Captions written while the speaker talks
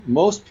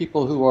Most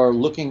people who are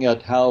looking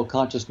at how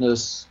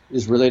consciousness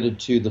is related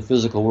to the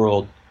physical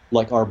world,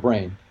 like our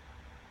brain,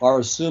 are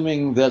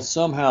assuming that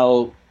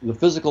somehow the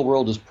physical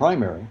world is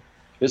primary.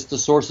 It's the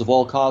source of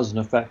all cause and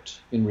effect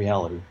in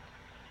reality.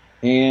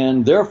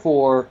 And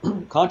therefore,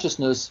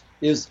 consciousness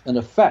is an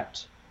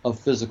effect of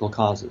physical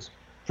causes,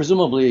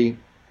 presumably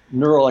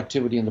neural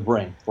activity in the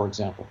brain, for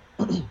example,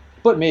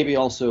 but maybe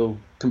also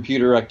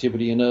computer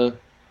activity in a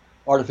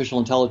artificial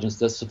intelligence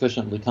that's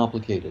sufficiently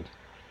complicated.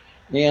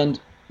 And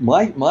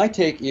my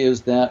take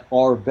is that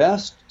our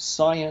best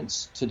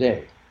science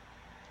today,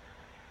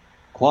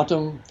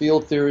 quantum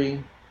field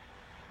theory,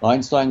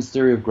 Einstein's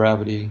theory of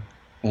gravity,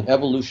 and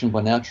evolution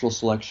by natural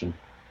selection,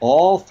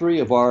 all three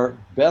of our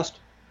best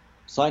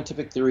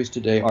scientific theories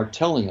today are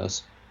telling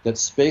us that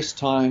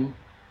space-time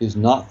is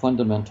not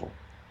fundamental,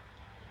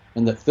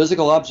 and that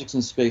physical objects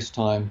in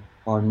space-time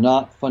are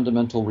not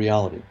fundamental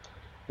reality.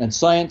 And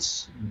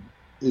science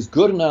is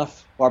good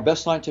enough, our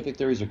best scientific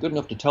theories are good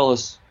enough to tell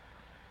us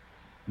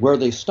where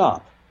they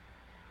stop,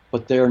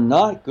 but they're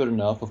not good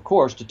enough, of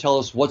course, to tell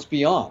us what's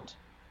beyond.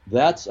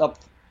 That's up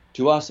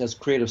to us as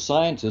creative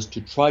scientists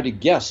to try to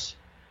guess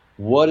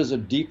what is a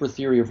deeper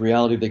theory of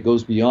reality that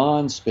goes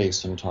beyond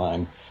space and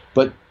time.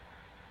 But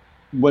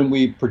when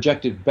we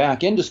project it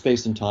back into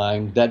space and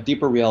time, that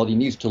deeper reality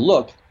needs to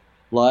look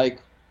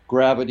like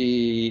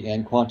gravity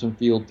and quantum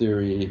field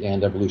theory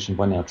and evolution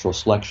by natural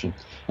selection.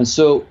 And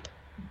so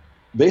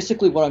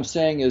basically what I'm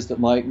saying is that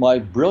my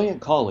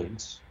brilliant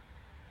colleagues,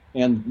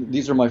 and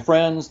these are my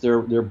friends,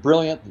 they're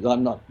brilliant,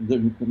 they're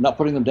not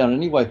putting them down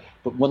anyway,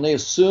 but when they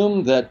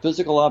assume that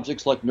physical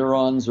objects like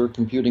neurons or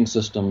computing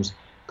systems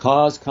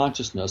cause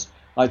consciousness,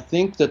 I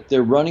think that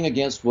they're running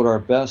against what our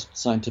best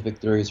scientific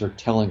theories are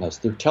telling us.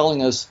 They're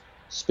telling us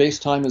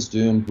space-time is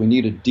doomed, we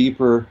need a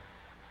deeper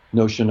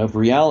notion of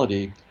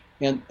reality.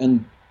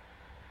 And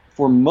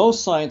for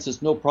most science,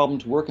 it's no problem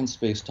to work in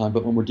space-time,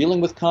 but when we're dealing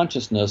with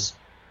consciousness,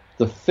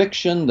 the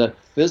fiction that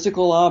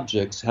physical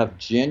objects have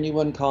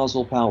genuine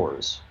causal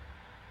powers,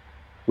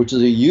 which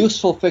is a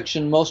useful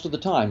fiction most of the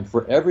time.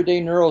 For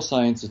everyday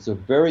neuroscience, it's a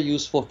very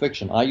useful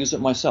fiction. I use it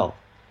myself.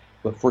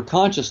 But for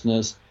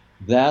consciousness,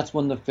 that's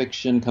when the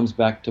fiction comes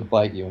back to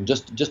bite you. And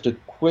just a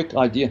quick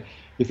idea,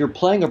 if you're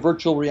playing a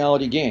virtual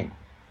reality game,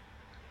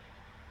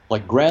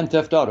 like Grand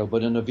Theft Auto,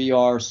 but in a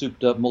VR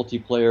souped-up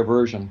multiplayer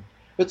version,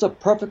 it's a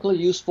perfectly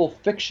useful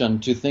fiction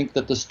to think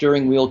that the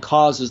steering wheel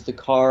causes the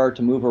car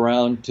to move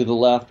around to the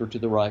left or to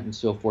the right and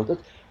so forth.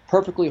 That's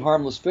perfectly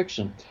harmless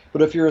fiction.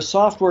 But if you're a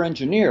software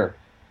engineer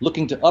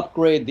looking to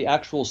upgrade the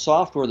actual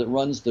software that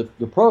runs the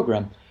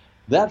program,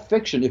 that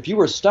fiction, if you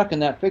were stuck in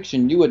that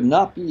fiction, you would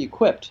not be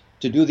equipped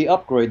to do the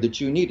upgrade that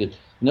you needed.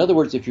 In other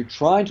words, if you're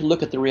trying to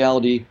look at the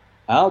reality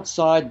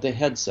outside the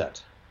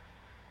headset,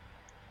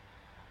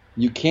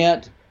 you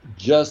can't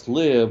just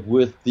live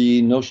with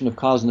the notion of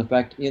cause and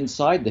effect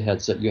inside the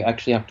headset. You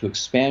actually have to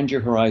expand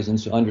your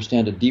horizons to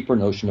understand a deeper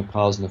notion of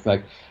cause and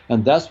effect.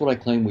 And that's what I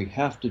claim we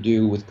have to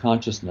do with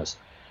consciousness.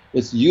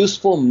 It's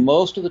useful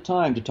most of the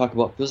time to talk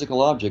about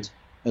physical objects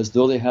as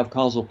though they have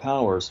causal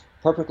powers,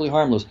 perfectly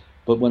harmless.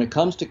 But when it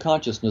comes to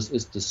consciousness,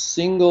 it's the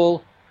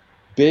single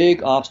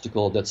big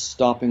obstacle that's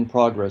stopping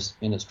progress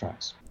in its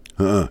tracks.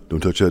 Don't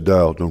touch that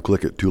dial. Don't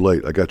click it. Too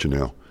late. I got you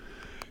now.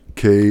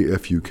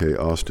 KFUK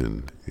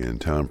Austin and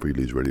Tom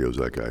Friedley's Radio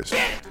Zeitgeist.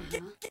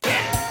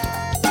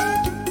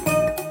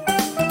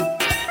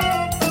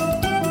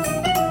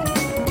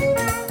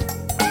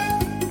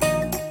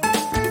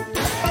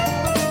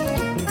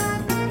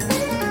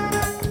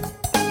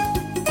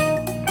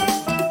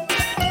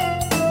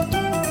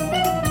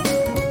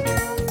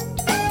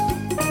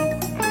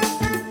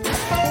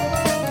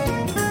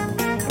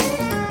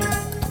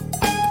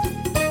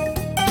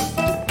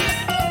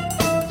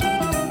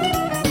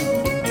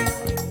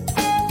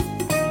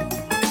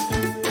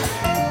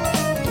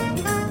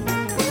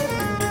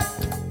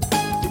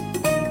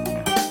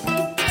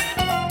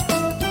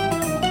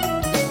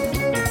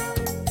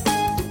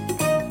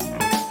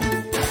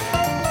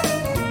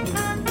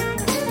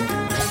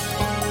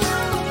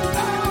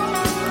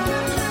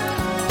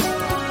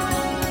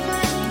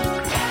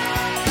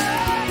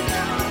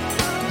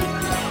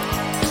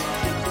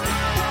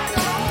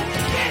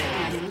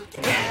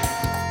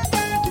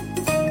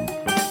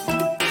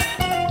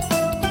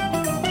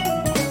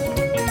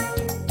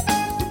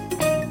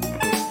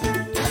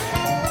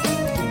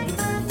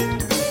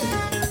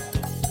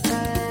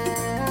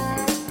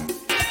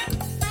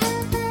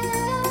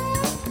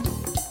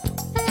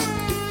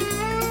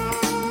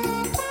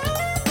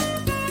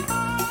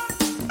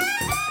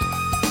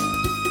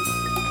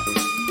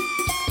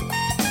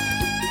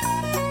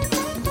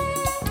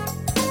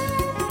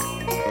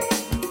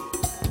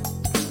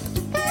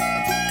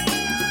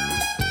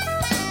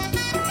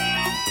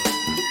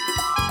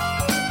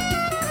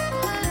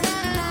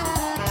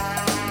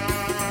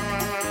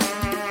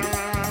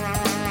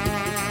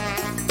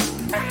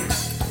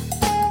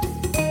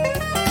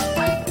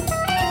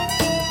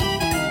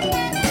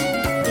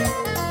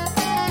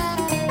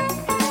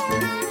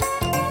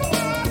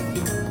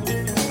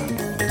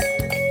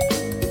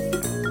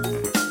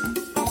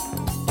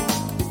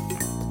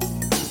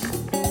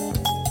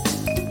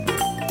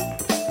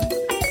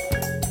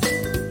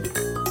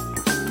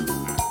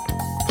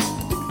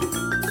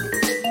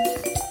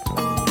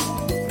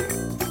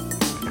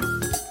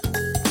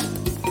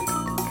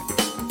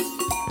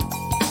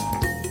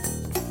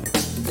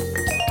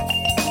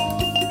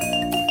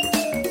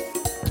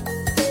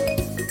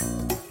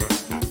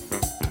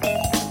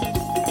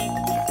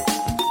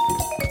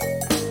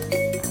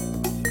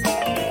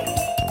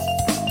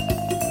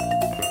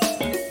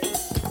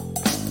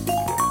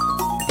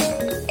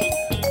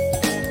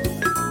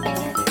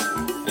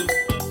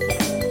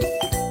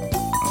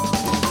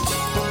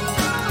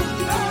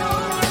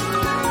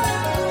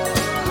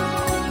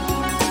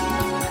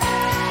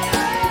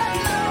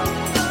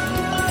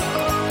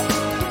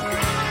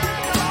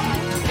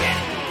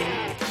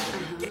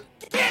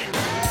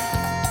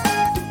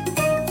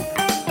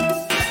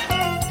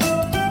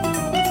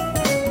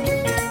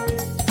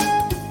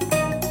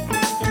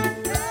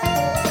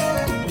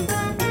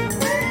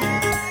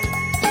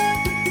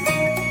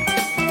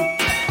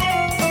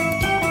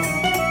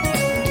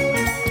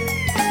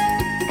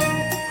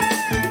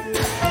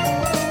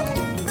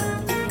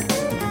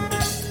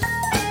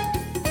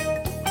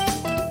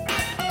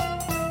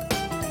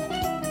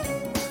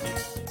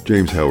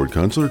 James Howard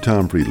Kunstler,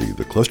 Tom Friedley,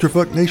 the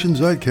Clusterfuck Nation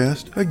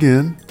ZEITcast,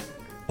 again,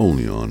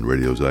 only on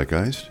Radio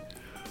Zeitgeist.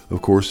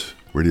 Of course,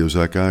 Radio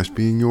Zeitgeist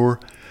being your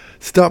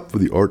stop for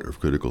the art of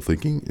critical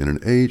thinking in an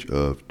age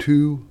of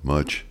too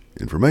much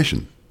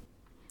information.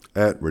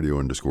 At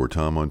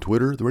Radio_Tom on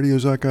Twitter, the Radio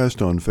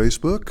Zeitgeist on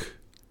Facebook,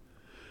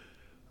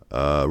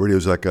 Radio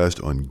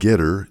Zeitgeist on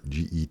Getter,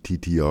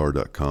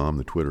 GETTR.com,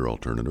 the Twitter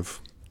alternative.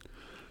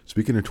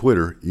 Speaking of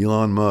Twitter,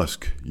 Elon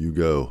Musk, you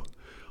go.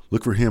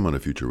 Look for him on a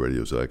future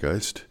Radio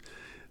Zeitgeist.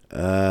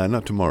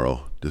 Not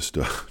tomorrow, just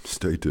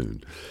stay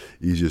tuned.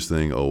 Easiest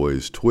thing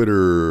always,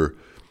 Twitter,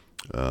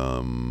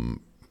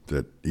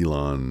 that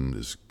Elon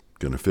is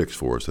going to fix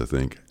for us, I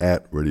think,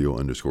 at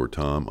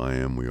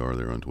Radio_Tom. We are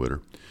there on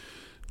Twitter.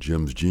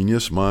 Jim's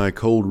Genius, my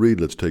cold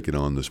read, let's take it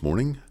on this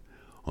morning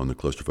on the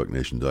Clusterfuck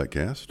Nation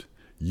ZEITcast.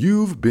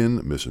 You've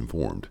been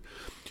misinformed.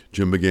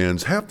 Jim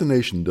begins, half the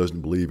nation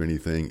doesn't believe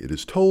anything it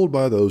is told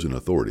by those in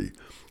authority,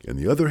 and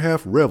the other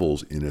half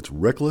revels in its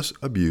reckless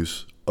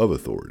abuse of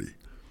authority.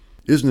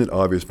 Isn't it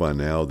obvious by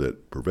now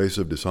that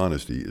pervasive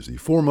dishonesty is the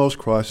foremost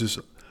crisis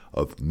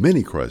of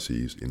many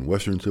crises in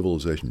Western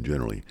civilization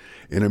generally,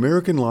 in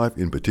American life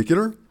in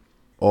particular?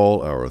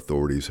 All our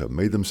authorities have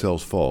made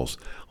themselves false,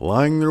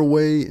 lying their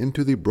way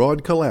into the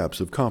broad collapse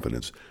of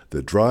confidence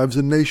that drives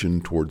a nation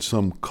towards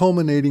some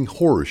culminating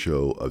horror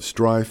show of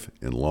strife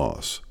and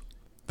loss.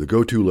 The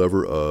go-to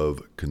lever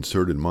of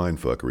concerted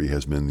mindfuckery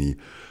has been the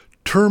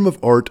term of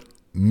art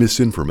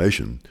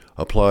misinformation,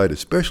 applied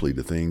especially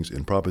to things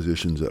and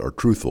propositions that are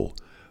truthful,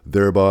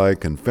 thereby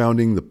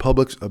confounding the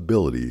public's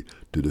ability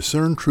to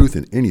discern truth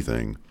in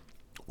anything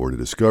or to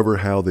discover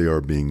how they are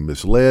being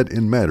misled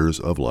in matters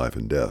of life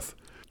and death.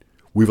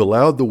 We've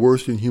allowed the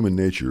worst in human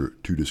nature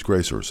to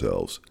disgrace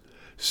ourselves.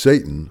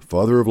 Satan,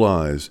 father of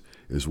lies,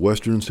 is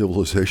Western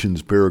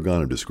civilization's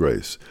paragon of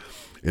disgrace,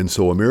 and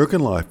so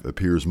American life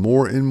appears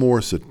more and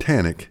more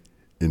satanic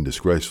and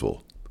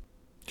disgraceful.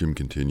 Jim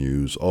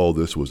continues, all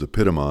this was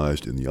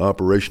epitomized in the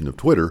operation of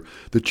Twitter,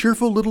 the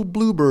cheerful little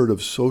bluebird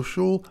of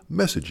social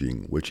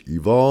messaging, which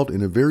evolved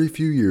in a very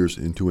few years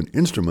into an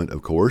instrument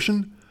of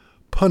coercion,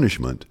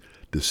 punishment,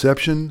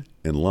 deception,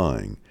 and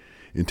lying,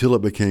 until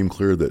it became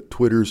clear that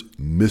Twitter's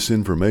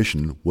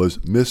misinformation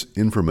was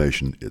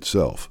misinformation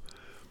itself.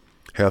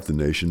 Half the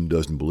nation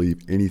doesn't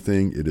believe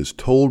anything it is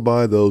told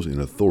by those in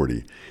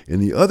authority, and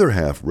the other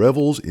half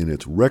revels in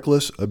its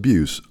reckless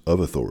abuse of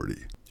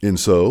authority. And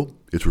so,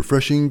 it's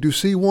refreshing to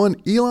see one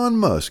Elon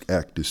Musk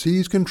act to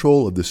seize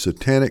control of this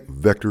satanic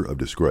vector of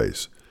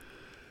disgrace.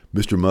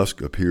 Mr.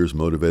 Musk appears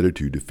motivated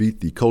to defeat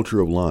the culture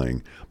of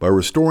lying by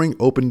restoring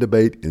open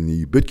debate in the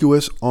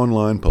ubiquitous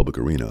online public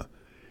arena.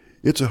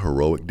 It's a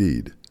heroic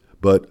deed.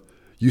 But,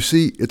 you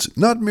see, it's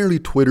not merely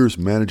Twitter's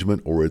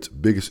management or its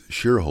biggest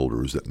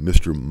shareholders that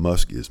Mr.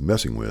 Musk is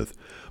messing with,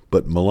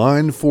 but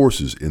malign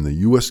forces in the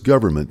U.S.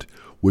 government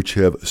which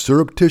have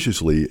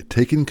surreptitiously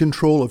taken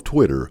control of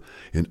Twitter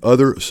and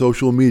other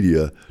social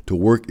media to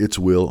work its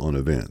will on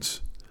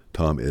events.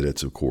 Tom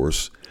edits, of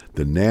course,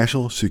 the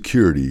National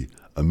Security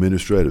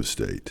Administrative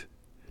State.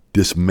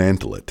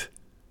 Dismantle it.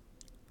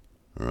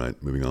 All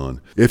right, moving on.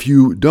 If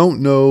you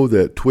don't know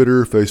that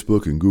Twitter,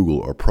 Facebook, and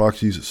Google are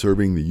proxies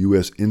serving the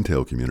U.S.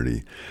 intel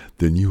community,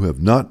 then you have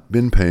not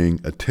been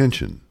paying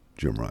attention,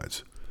 Jim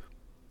writes.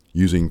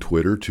 Using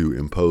Twitter to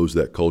impose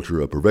that culture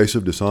of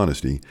pervasive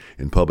dishonesty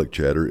in public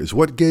chatter is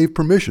what gave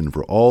permission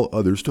for all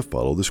others to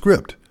follow the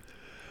script.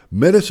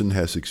 Medicine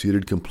has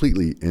succeeded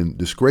completely in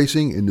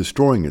disgracing and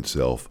destroying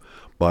itself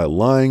by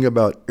lying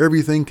about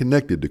everything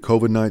connected to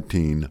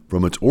COVID-19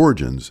 from its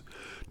origins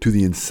to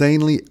the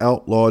insanely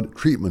outlawed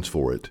treatments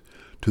for it,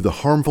 to the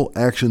harmful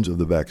actions of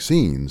the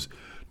vaccines,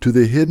 to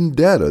the hidden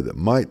data that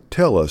might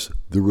tell us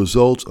the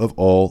results of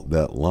all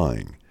that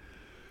lying.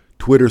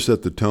 Twitter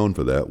set the tone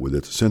for that with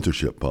its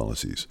censorship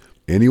policies.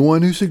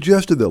 Anyone who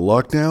suggested that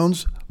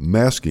lockdowns,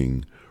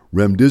 masking,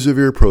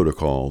 remdesivir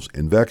protocols,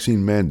 and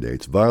vaccine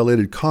mandates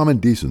violated common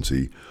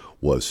decency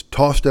was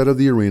tossed out of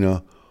the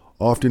arena,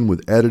 often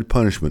with added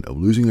punishment of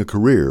losing a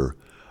career,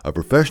 a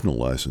professional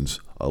license,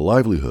 a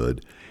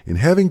livelihood, and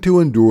having to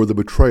endure the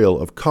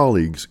betrayal of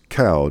colleagues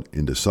cowed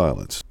into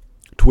silence.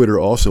 Twitter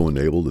also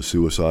enabled the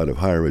suicide of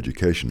higher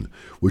education,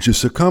 which has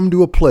succumbed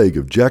to a plague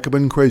of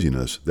Jacobin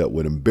craziness that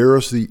would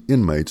embarrass the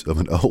inmates of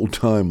an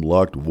old-time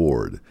locked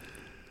ward.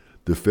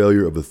 The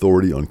failure of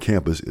authority on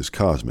campus is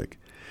cosmic.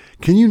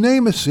 Can you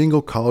name a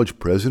single college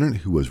president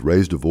who has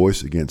raised a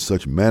voice against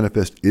such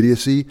manifest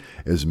idiocy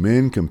as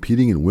men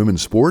competing in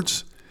women's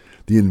sports?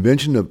 The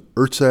invention of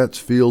ersatz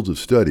fields of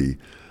study,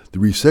 the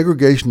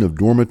resegregation of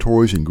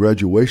dormitories and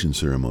graduation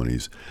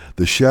ceremonies,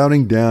 the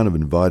shouting down of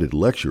invited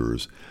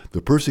lecturers,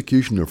 the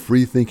persecution of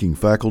free-thinking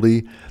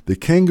faculty, the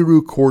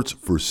kangaroo courts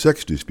for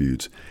sex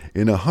disputes,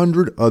 and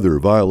 100 other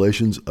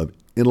violations of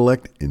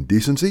intellect and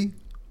decency?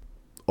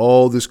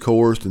 All this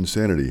coerced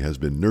insanity has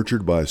been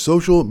nurtured by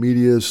social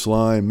media's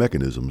sly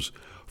mechanisms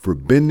for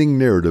bending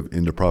narrative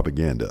into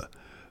propaganda,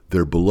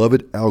 their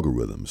beloved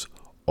algorithms,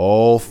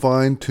 all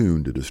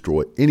fine-tuned to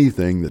destroy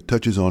anything that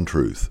touches on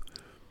truth.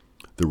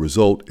 The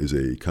result is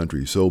a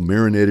country so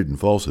marinated in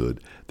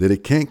falsehood that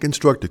it can't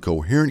construct a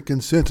coherent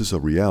consensus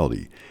of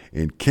reality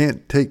and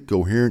can't take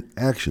coherent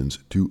actions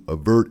to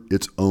avert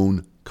its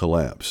own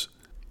collapse.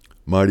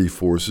 Mighty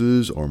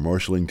forces are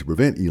marshaling to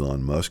prevent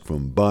Elon Musk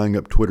from buying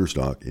up Twitter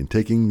stock and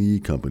taking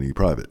the company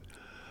private.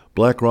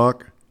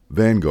 BlackRock,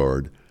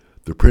 Vanguard,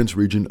 the Prince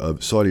Regent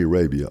of Saudi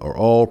Arabia are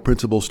all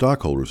principal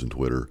stockholders in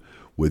Twitter,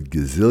 with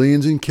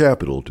gazillions in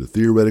capital to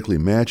theoretically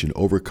match and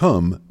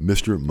overcome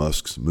Mr.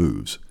 Musk's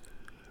moves.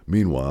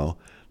 Meanwhile,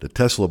 the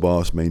Tesla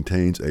boss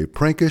maintains a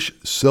prankish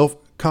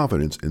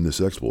self-confidence in this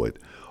exploit,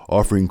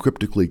 offering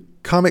cryptically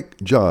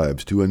comic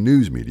jibes to a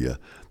news media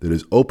that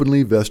is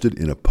openly vested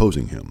in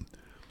opposing him.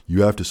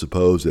 You have to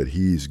suppose that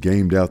he's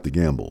gamed out the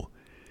gamble.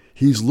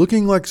 He's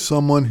looking like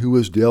someone who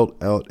has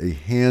dealt out a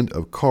hand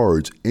of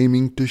cards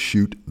aiming to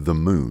shoot the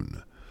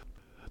moon.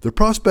 The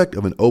prospect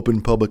of an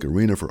open public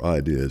arena for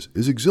ideas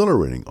is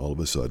exhilarating all of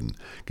a sudden,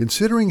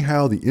 considering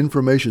how the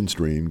information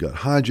stream got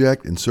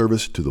hijacked in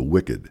service to the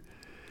wicked.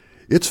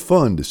 It's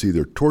fun to see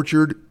their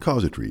tortured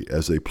casuistry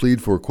as they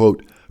plead for,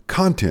 quote,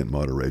 content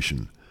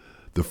moderation,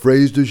 the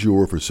phrase du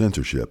jour for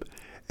censorship,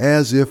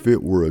 as if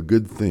it were a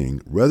good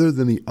thing rather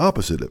than the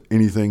opposite of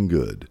anything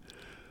good.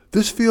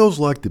 This feels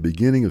like the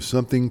beginning of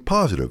something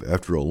positive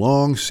after a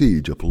long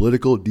siege of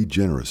political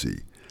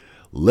degeneracy.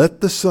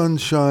 Let the sun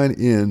shine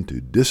in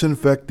to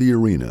disinfect the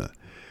arena.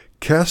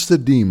 Cast the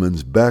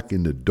demons back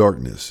into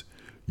darkness.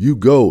 You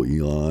go,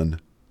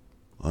 Elon.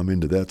 I'm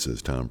into that,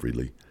 says Tom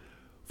Friedley.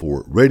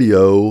 For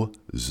Radio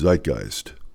Zeitgeist.